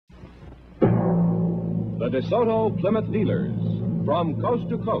The DeSoto Plymouth dealers, from coast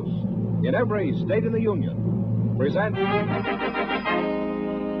to coast, in every state in the Union, present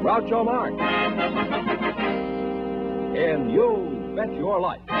Groucho Marx in You Bet Your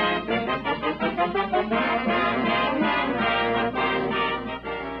Life.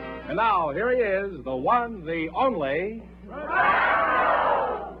 And now, here he is, the one, the only...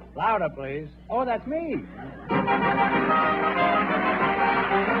 Louder, please. Oh, that's me.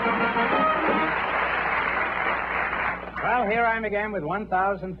 Well, here I am again with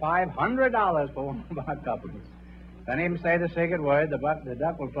 $1,500 for one of our couples. Don't even say the secret word. The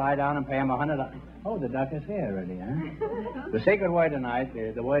duck will fly down and pay him $100. Oh, the duck is here already, huh? The secret word tonight,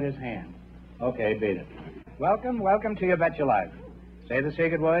 the word is hand. Okay, beat it. Welcome to You Bet Your Life. Say the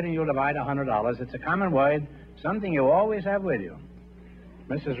secret word and you'll divide $100. It's a common word, something you always have with you.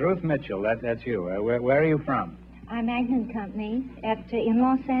 Mrs. Ruth Mitchell, that's you. Where are you from? I'm Magnin Company in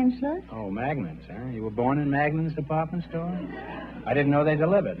Los Angeles. Oh, Magnins, huh? You were born in Magnins department store? I didn't know they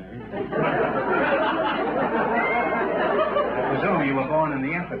delivered, huh? I presume you were born in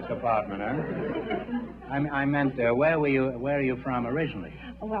the infants department, huh? I meant, where are you from originally?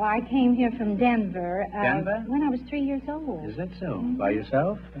 Well, I came here from Denver. Denver? When I was 3 years old. Is that so? By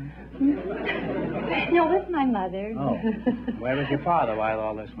yourself? No, with my mother. Oh. Where was your father while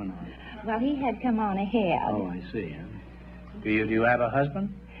all this went on? Well, he had come on ahead. Oh, I see. Huh? Do you have a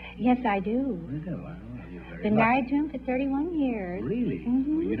husband? Yes, I do. You do? Well, you're very Been lucky. married to him for 31 years. Really?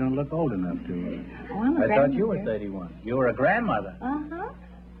 Mm-hmm. Well, you don't look old enough to... Oh, I'm a I grandmother. thought you were 31. You were a grandmother. Uh-huh.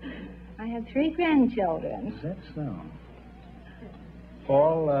 I have 3 grandchildren. Is that so?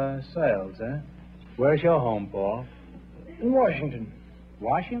 Paul Searls, huh? Where's your home, Paul? In Washington.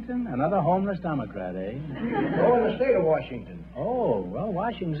 Washington? Another homeless Democrat, eh? Oh, in the state of Washington. Oh, well,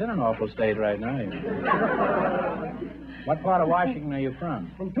 Washington's in an awful state right now. What part of Washington are you from?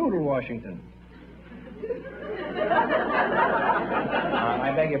 From Toodle, Washington.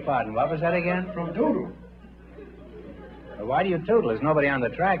 I beg your pardon. What was that again? From Toodle. Why do you tootle? There's nobody on the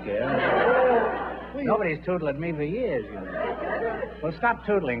track here. Please. Nobody's tootled at me for years, you know. Well, stop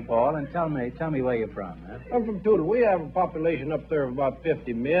tootling, Paul, and tell me where you're from, huh? I'm from Toodle. We have a population up there of about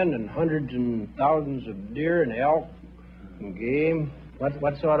 50 men and hundreds and thousands of deer and elk and game.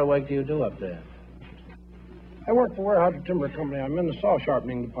 What sort of work do you do up there? I work for Weyerhaeuser Timber Company. I'm in the saw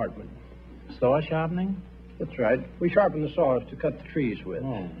sharpening department. Saw sharpening? That's right. We sharpen the saws to cut the trees with.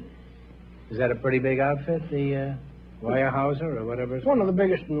 Oh. Is that a pretty big outfit, the Weyerhauser or whatever It's one of the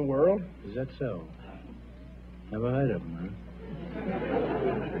biggest in the world. Is that so? Never heard of them, huh?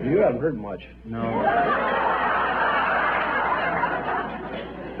 You haven't heard much. No.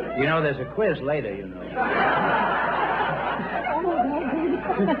 You know, there's a quiz later, you know.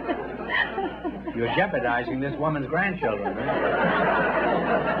 You're jeopardizing this woman's grandchildren, huh?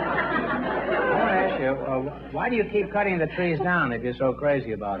 I want to ask you, why do you keep cutting the trees down if you're so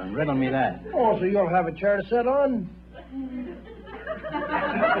crazy about them? Riddle me that. Oh, so you'll have a chair to sit on?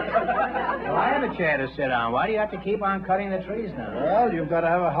 Well, I have a chair to sit on. Why do you have to keep on cutting the trees down? Well, you've got to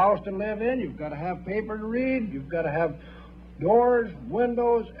have a house to live in. You've got to have paper to read. You've got to have doors,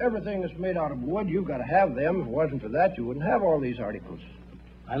 windows, everything that's made out of wood. You've got to have them. If it wasn't for that, you wouldn't have all these articles.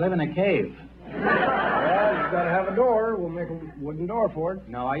 I live in a cave. Well, you've got to have a door. We'll make a wooden door for it.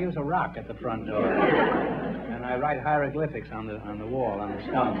 No, I use a rock at the front door. And I write hieroglyphics on the wall, on the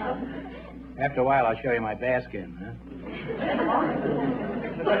stone. After a while, I'll show you my bear skin, huh?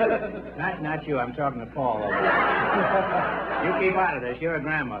 Not you. I'm talking to Paul over there. You keep out of this. You're a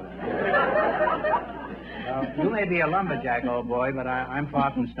grandmother. You may be a lumberjack, old boy, but I'm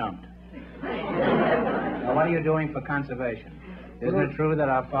far from stumped. Now, what are you doing for conservation? Isn't it true that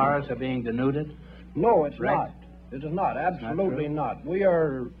our forests are being denuded? No, it's Right. not. It is not. Absolutely not. We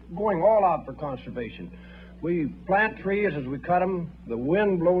are going all out for conservation. We plant trees as we cut them. The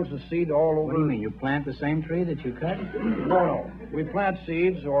wind blows the seed all over. What do you mean? You plant the same tree that you cut? No. We plant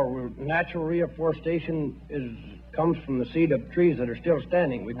seeds, or natural reforestation comes from the seed of trees that are still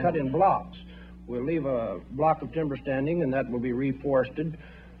standing. We cut in blocks. We'll leave a block of timber standing, and that will be reforested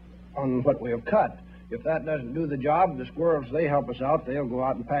on what we have cut. If that doesn't do the job, the squirrels, they help us out. They'll go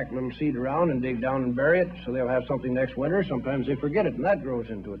out and pack a little seed around and dig down and bury it, so they'll have something next winter. Sometimes they forget it, and that grows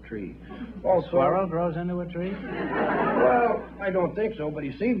into a tree. Also, Squirrel grows into a tree? well, I don't think so, but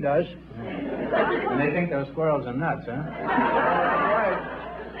his seed does. And they think those squirrels are nuts, huh? Right.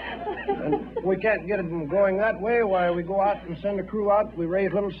 And we can't get them growing that way. Why, we go out and send a crew out. We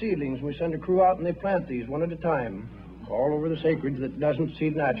raise little seedlings. We send a crew out, and they plant these one at a time, all over the acreage that doesn't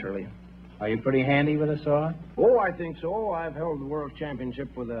seed naturally. Are you pretty handy with a saw? Oh, I think so. I've held the world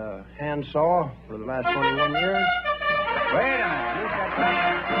championship with a hand saw for the last 21 years. Wait a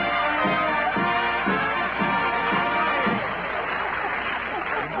minute.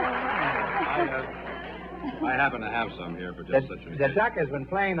 happen to have some here for just such a The duck has been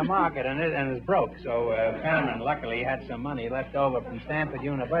playing the market and is broke, so Fenneman luckily had some money left over from Stanford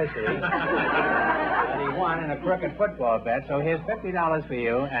University that he won in a crooked football bet. So here's $50 for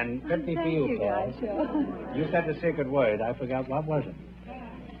you and 50 for you, Paul. You said the secret word. I forgot. What was it?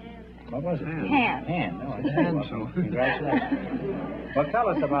 What was it? Hand. Hand. Oh, it's hand. So congratulations. Well, tell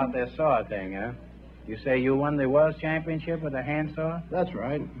us about this saw thing, huh? You say you won the world championship with a hand saw? That's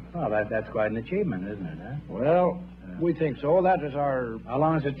right. Well, that's quite an achievement, isn't it, huh? Well, we think so. That is our... How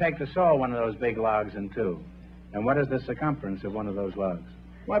long does it take to saw one of those big logs in two? And what is the circumference of one of those logs?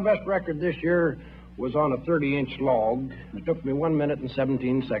 My best record this year was on a 30-inch log. It took me 1 minute and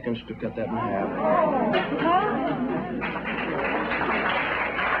 17 seconds to cut that in half.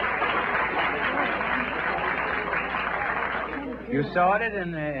 You sawed it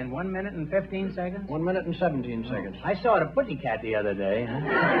in 1 minute and 15 seconds? 1 minute and 17 seconds. I sawed a pussycat the other day. Huh?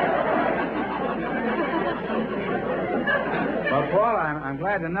 Well, Paul, I'm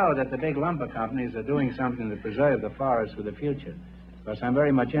glad to know that the big lumber companies are doing something to preserve the forest for the future. Because I'm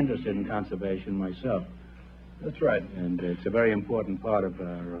very much interested in conservation myself. That's right. And it's a very important part of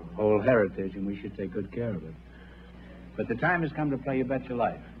our whole heritage, and we should take good care of it. But the time has come to play You Bet Your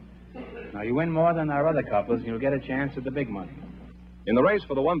Life. Now, you win more than our other couples, and you'll get a chance at the big money. In the race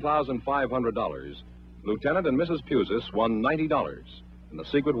for the $1,500, Lieutenant and Mrs. Pusis won $90, and the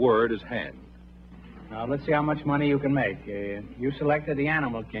secret word is hand. Now, let's see how much money you can make. You selected the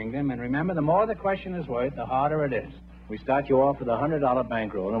animal kingdom, and remember, the more the question is worth, the harder it is. We start you off with a $100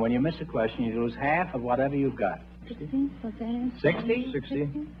 bankroll, and when you miss a question, you lose half of whatever you've got. 60? What's that? 60?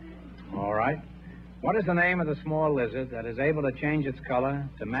 60. All right. What is the name of the small lizard that is able to change its color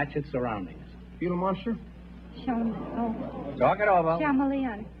to match its surroundings? Gila monster? Talk it over.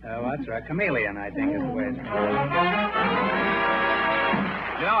 Chameleon. Oh, that's right. Chameleon, I think, is the way it's called.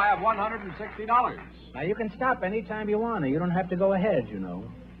 You know, I have $160. Now, you can stop any time you want. You don't have to go ahead, you know.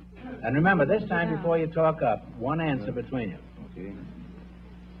 And remember, this time before you talk up, one answer between you. Okay?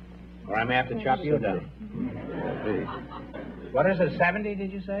 Or I may have to chop you down. What is it, 70,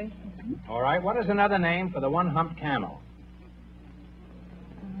 did you say? All right. What is another name for the one-humped camel?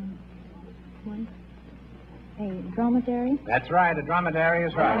 A dromedary. That's right. A dromedary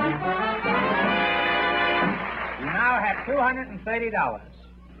is right. You now have $230.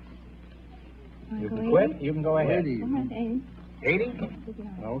 You can quit. You can go ahead. 80. 80?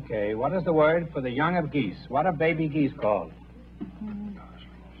 Okay. What is the word for the young of geese? What are baby geese called?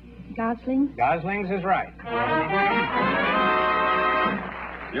 Goslings. Goslings is right.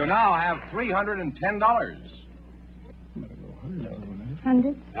 You now have $310.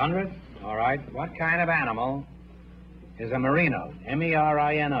 100. 100? All right. What kind of animal is a merino?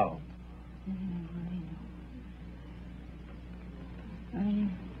 M-E-R-I-N-O.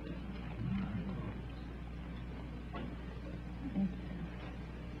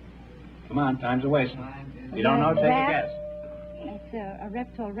 Come on, time's a waste. If you don't know, take a guess. It's a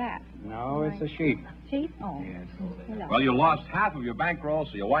reptile rat. No, it's a sheep. Sheep? Oh. Yes. Well, you lost half of your bankroll,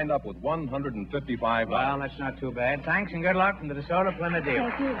 so you wind up with $155. Well, that's not too bad. Thanks and good luck from the DeSoto Plymouth deal.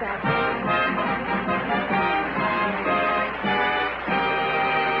 Thank you, guys.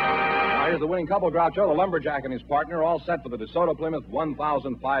 Now, here's the winning couple, Groucho, the lumberjack and his partner, all set for the DeSoto Plymouth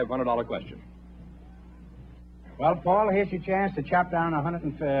 $1,500 question. Well, Paul, here's your chance to chop down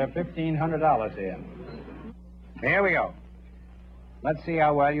 $1,500 here. Here we go. Let's see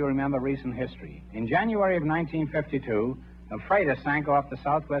how well you remember recent history. In January of 1952, a freighter sank off the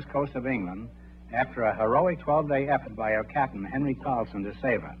southwest coast of England after a heroic 12-day effort by her captain, Henry Carlson, to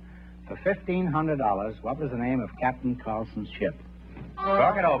save her. For $1,500, what was the name of Captain Carlson's ship?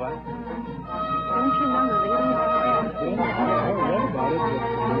 Talk it over. Don't you remember reading about that?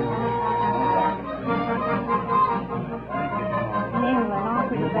 In England,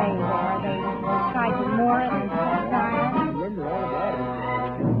 off of the bay there, they tried to moor it and set fire.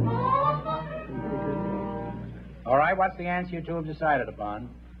 All right, what's the answer you two have decided upon?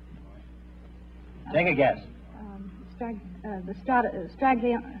 Take a guess.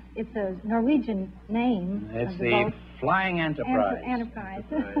 It's a Norwegian name. It's of the boat. Flying Enterprise. Enterprise.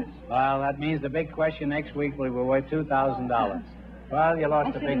 Well, that means the big question next week will be worth $2,000. Well, you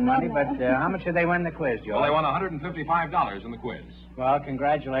lost the big money, but how much did they win the quiz, George? Well, they won $155 in the quiz. Well,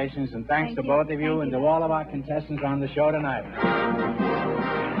 congratulations, and thanks to both of you and to all of our contestants on the show tonight.